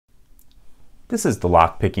This is the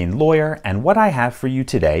Lockpicking Lawyer, and what I have for you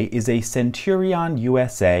today is a Centurion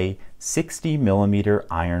USA 60mm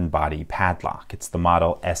iron body padlock. It's the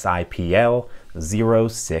model SIPL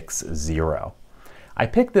 060. I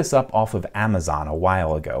picked this up off of Amazon a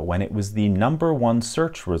while ago when it was the #1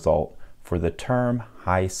 search result for the term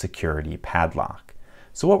high security padlock.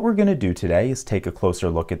 So what we're going to do today is take a closer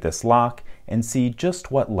look at this lock and see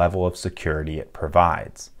just what level of security it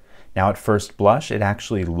provides. Now at first blush, it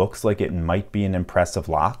actually looks like it might be an impressive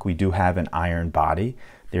lock. We do have an iron body.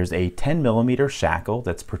 There's a 10mm shackle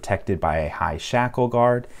that's protected by a high shackle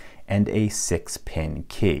guard and a 6-pin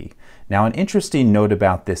key. Now an interesting note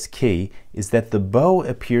about this key is that the bow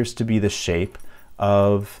appears to be the shape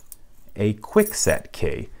of a quickset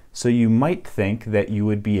key. So you might think that you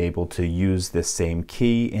would be able to use this same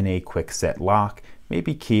key in a quickset lock,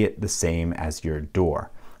 maybe key it the same as your door.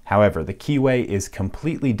 However, the keyway is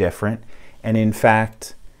completely different, and in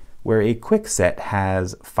fact, where a quickset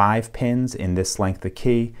has 5 pins in this length of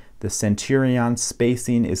key, the Centurion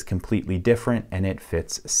spacing is completely different and it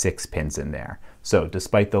fits 6 pins in there. So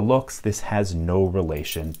despite the looks, this has no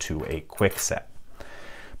relation to a quickset.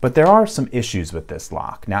 But there are some issues with this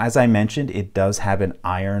lock. Now, as I mentioned, it does have an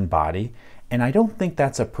iron body, and I don't think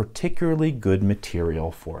that's a particularly good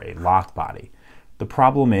material for a lock body. The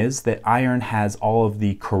problem is that iron has all of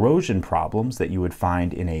the corrosion problems that you would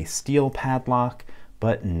find in a steel padlock,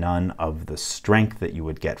 but none of the strength that you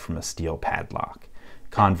would get from a steel padlock.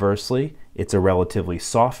 Conversely, it's a relatively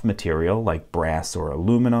soft material like brass or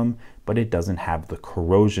aluminum, but it doesn't have the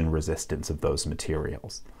corrosion resistance of those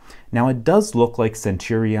materials. Now it does look like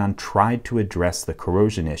Centurion tried to address the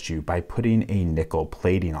corrosion issue by putting a nickel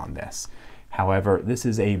plating on this. However, this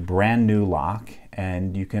is a brand new lock,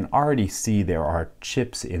 and you can already see there are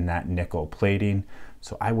chips in that nickel plating,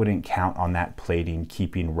 so I wouldn't count on that plating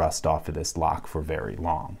keeping rust off of this lock for very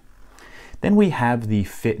long. Then we have the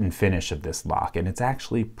fit and finish of this lock, and it's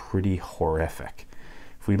actually pretty horrific.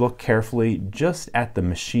 If we look carefully just at the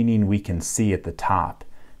machining we can see at the top,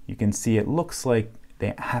 you can see it looks like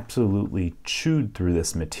they absolutely chewed through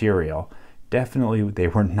this material. Definitely they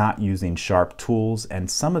were not using sharp tools,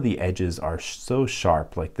 and some of the edges are so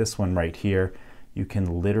sharp, like this one right here, you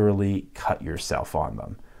can literally cut yourself on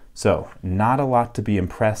them. So not a lot to be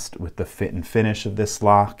impressed with the fit and finish of this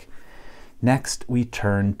lock. Next, we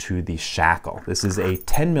turn to the shackle. This is a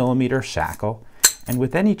 10mm shackle, and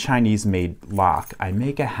with any Chinese-made lock, I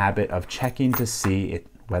make a habit of checking to see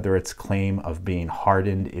whether its claim of being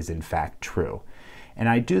hardened is in fact true. And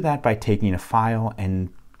I do that by taking a file and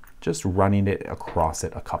just running it across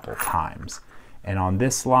it a couple times. And on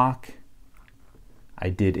this lock, I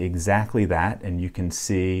did exactly that, and you can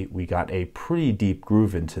see we got a pretty deep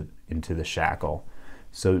groove into the shackle.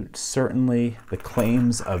 So certainly the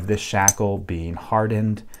claims of this shackle being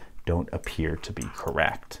hardened don't appear to be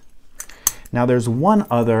correct. Now there's one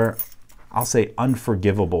other, I'll say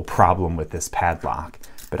unforgivable problem with this padlock,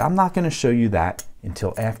 but I'm not going to show you that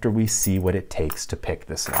until after we see what it takes to pick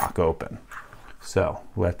this lock open. So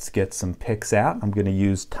let's get some picks out. I'm going to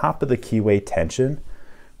use top of the keyway tension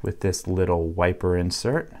with this little wiper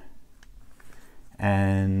insert,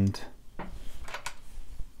 and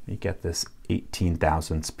you get this 18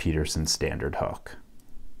 thousandths Peterson standard hook.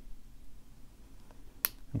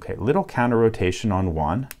 Okay, little counter rotation on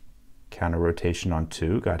 1, counter rotation on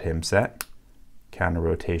 2, got him set, counter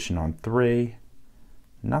rotation on 3,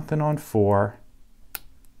 nothing on 4,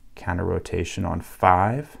 counter rotation on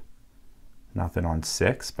 5, nothing on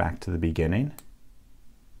 6, back to the beginning.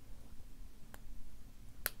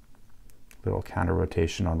 Little counter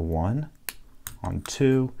rotation on 1, on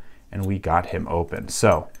 2, and we got him open.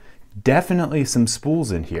 So definitely some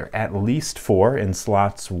spools in here, at least 4 in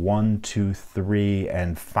slots 1, 2, 3,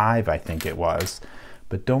 and 5, I think it was.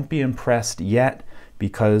 But don't be impressed yet,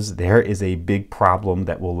 because there is a big problem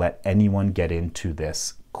that will let anyone get into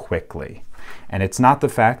this quickly. And it's not the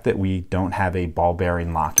fact that we don't have a ball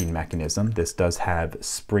bearing locking mechanism. This does have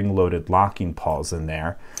spring-loaded locking pawls in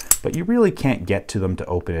there, but you really can't get to them to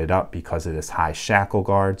open it up because of this high shackle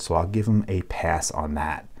guard, so I'll give them a pass on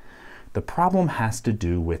that. The problem has to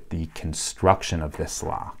do with the construction of this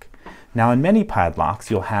lock. Now in many padlocks,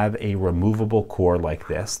 you'll have a removable core like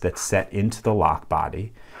this that's set into the lock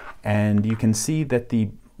body, and you can see that the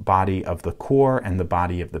body of the core and the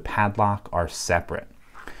body of the padlock are separate.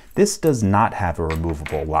 This does not have a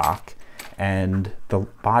removable lock, and the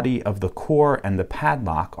body of the core and the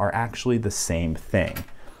padlock are actually the same thing.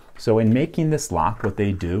 So in making this lock, what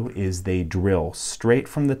they do is they drill straight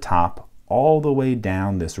from the top all the way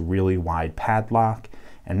down this really wide padlock,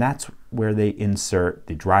 And that's where they insert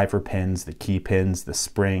the driver pins, the key pins, the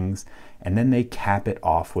springs, and then they cap it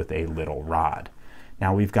off with a little rod.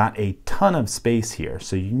 Now we've got a ton of space here,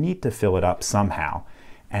 so you need to fill it up somehow,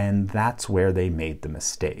 and that's where they made the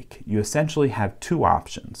mistake. You essentially have two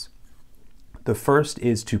options. The first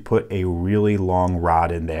is to put a really long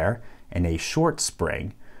rod in there and a short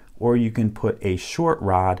spring, or you can put a short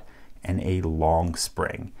rod and a long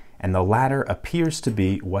spring. And the latter appears to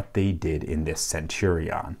be what they did in this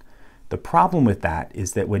Centurion. The problem with that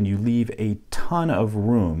is that when you leave a ton of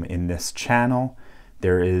room in this channel,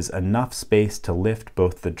 there is enough space to lift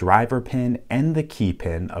both the driver pin and the key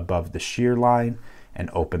pin above the shear line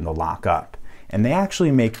and open the lock up. And they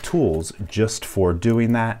actually make tools just for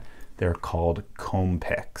doing that. They're called comb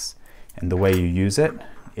picks. And the way you use it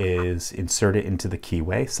is insert it into the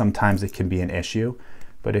keyway. Sometimes it can be an issue,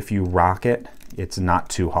 but if you rock it, it's not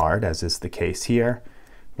too hard, as is the case here.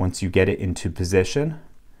 Once you get it into position,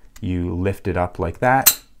 you lift it up like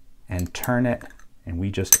that and turn it, and we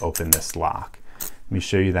just open this lock. Let me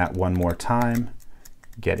show you that one more time.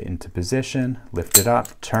 Get it into position, lift it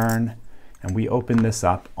up, turn, and we open this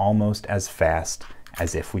up almost as fast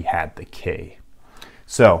as if we had the key.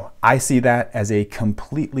 So I see that as a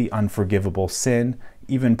completely unforgivable sin.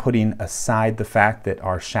 Even putting aside the fact that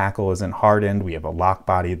our shackle isn't hardened, we have a lock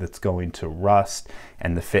body that's going to rust,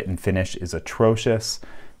 and the fit and finish is atrocious.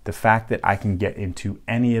 The fact that I can get into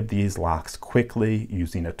any of these locks quickly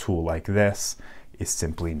using a tool like this is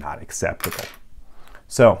simply not acceptable.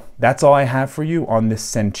 So that's all I have for you on this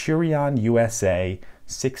Centurion USA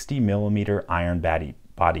 60mm iron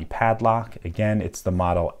body padlock. Again, it's the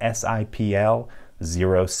model SIPL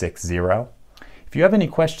 060. If you have any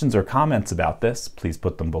questions or comments about this, please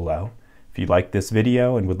put them below. If you like this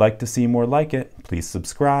video and would like to see more like it, please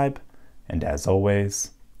subscribe. And as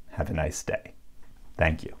always, have a nice day.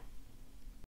 Thank you.